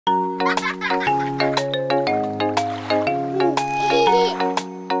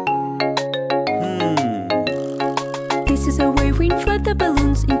This is a way we inflate the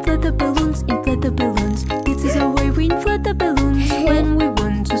balloons, inflate the balloons, inflate the balloons. This is a way we inflate the balloons when we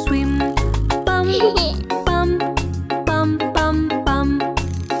want to swim. Bum, bum, bum, bum, bum.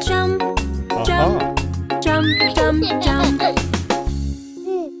 Jump, jump, jump, jump, jump.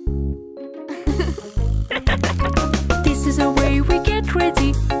 This is a way we get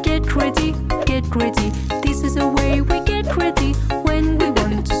ready, get ready, get ready. This is a way we get ready when we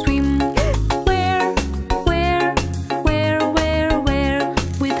want to swim. Where, where, where, where, where?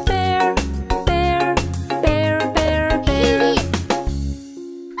 With bear, bear, bear, bear, bear.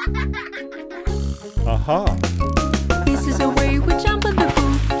 This is a way we jump in the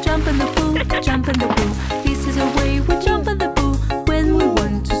pool, jump in the pool, jump in the pool. This is a way we jump in the pool when we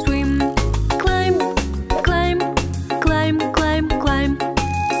want to swim. Climb, climb, climb, climb, climb.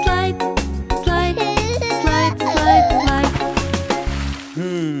 Slide, slide, slide, slide, slide.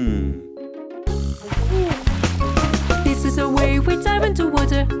 This is a way we dive into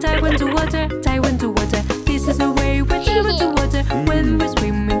water, dive into water, dive into water. This is a way we dive into water when we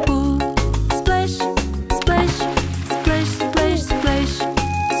swim in pool. Splash, splash, splash, splash, splash.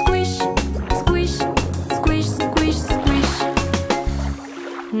 Squish, squish,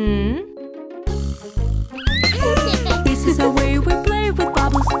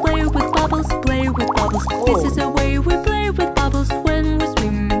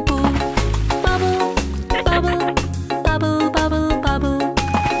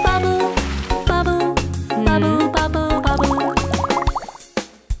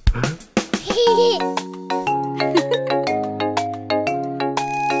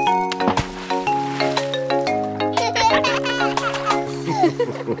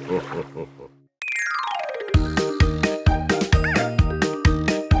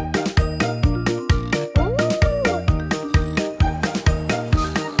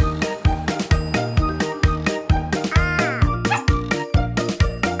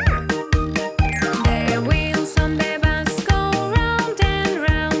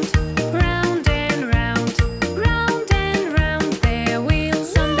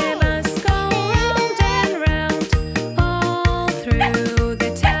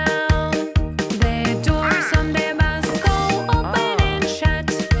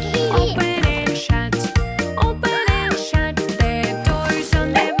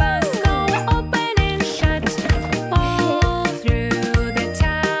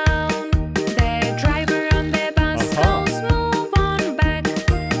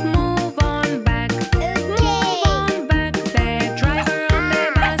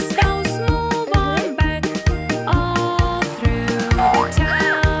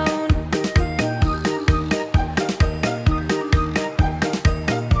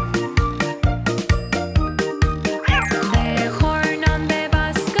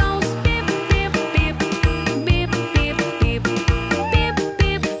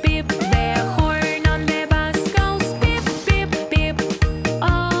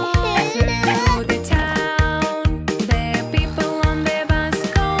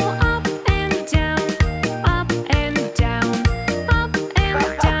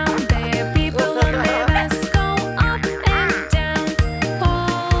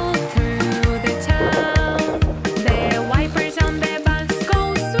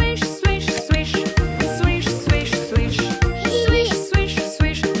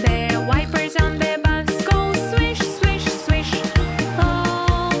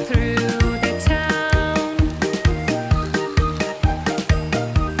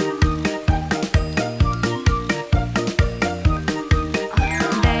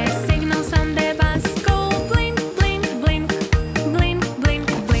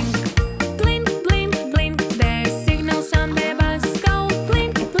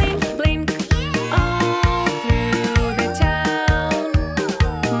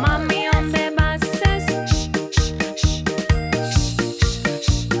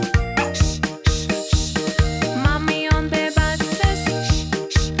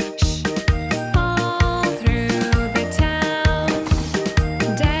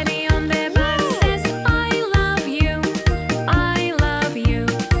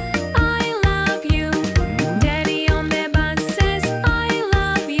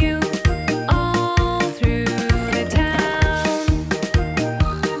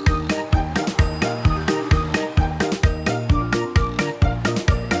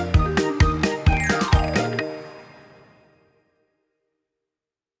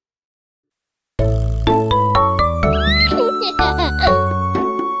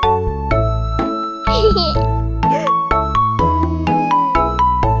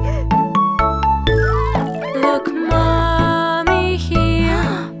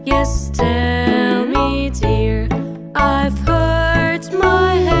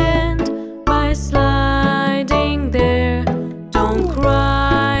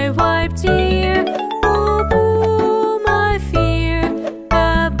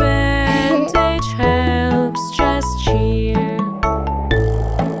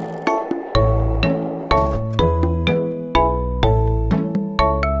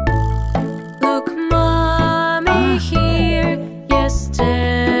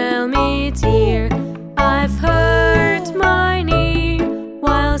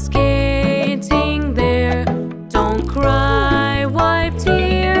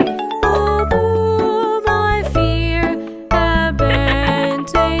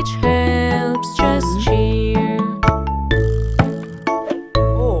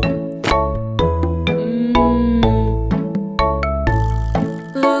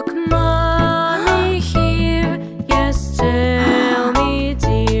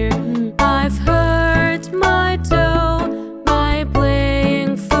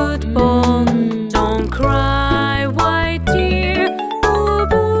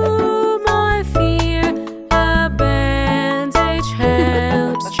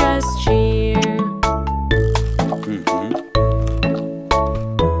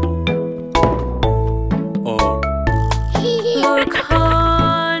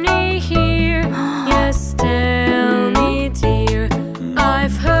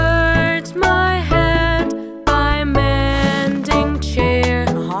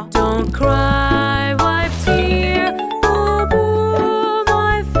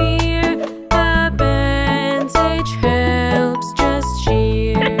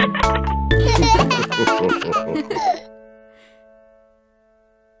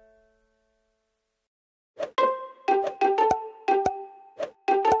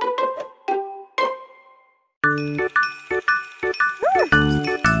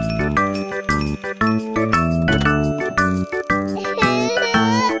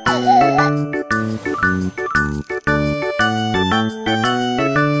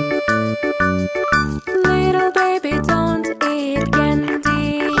 Little baby, don't eat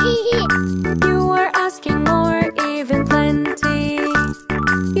candy. You are asking more, even plenty.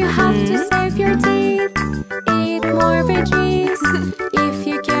 You have to save your teeth, eat more veggies. If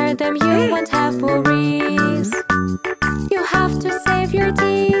you care them, you won't have worries. You have to save your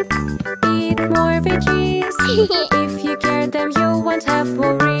teeth, eat more veggies. If you care them, you won't have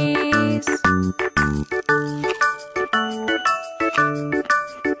worries.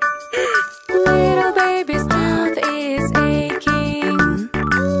 Little baby's tooth is aching.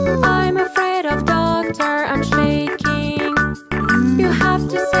 I'm afraid of doctor, I'm shaking. You have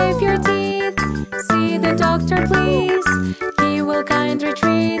to save your teeth, see the doctor please. He will kindly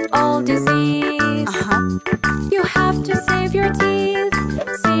treat all disease. You have to save your teeth,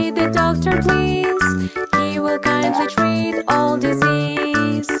 see the doctor please. He will kindly treat all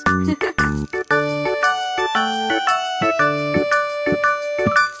disease.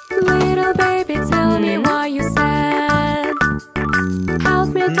 Little baby, tell me why you sad. Help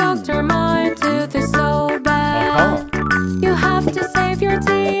me, doctor, my tooth is so bad. You have to save your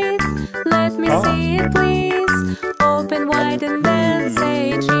teeth, let me see it please. Open wide and then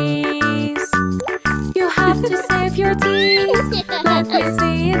say cheese. You have to save your teeth, let me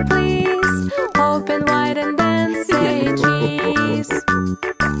see it please. Open wide and then say cheese.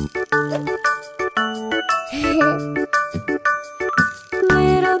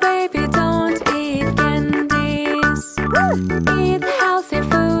 Little baby, don't eat candies. Eat healthy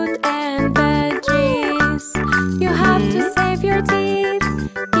food and veggies. You have to save your teeth,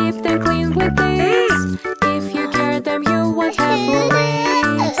 keep them clean with this. If you care them, you won't have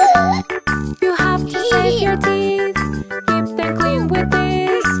worries. You have to save your teeth, keep them clean with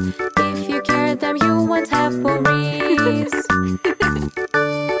this. If you care them, you won't have worries.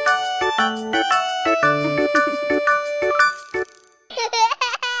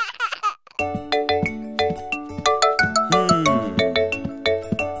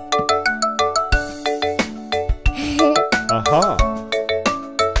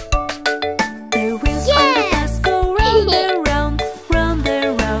 The wheels on the bus go round and round, round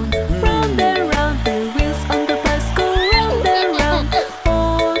and round, round and round. The wheels on the bus go round and round,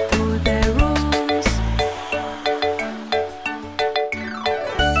 all through the rooms.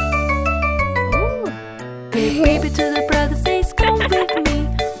 The baby to the brother says, come with me,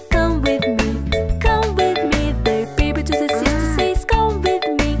 come with me, come with me. The baby to the sister says, come with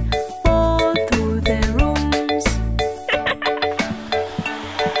me, all through the rooms.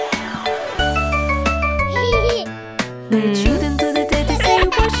 The children to the daddy say,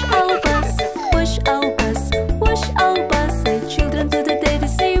 wash our bus, wash our bus, wash our bus. The children to the daddy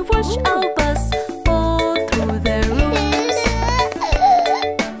say, wash our bus, all through the rooms.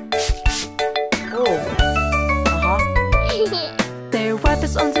 The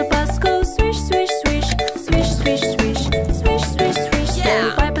wipers on the bus go swish, swish, swish, swish, swish, swish, swish, swish, swish.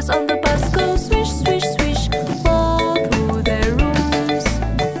 The wipers on the bus go swish, swish, swish, all through the rooms.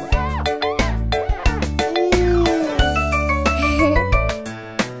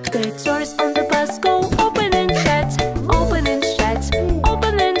 The doors on the bus go open and shut, open and shut,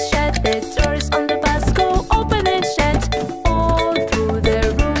 open and shut. The doors on the bus go open and shut, all through the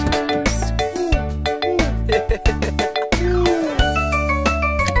rooms.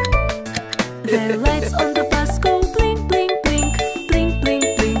 The lights on the bus go blink, blink, blink, blink, blink,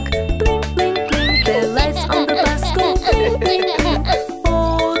 blink, blink, blink, blink. The lights on the bus go blink, blink, blink,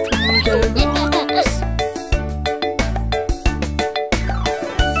 all through the rooms.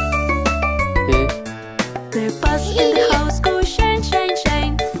 The bus in the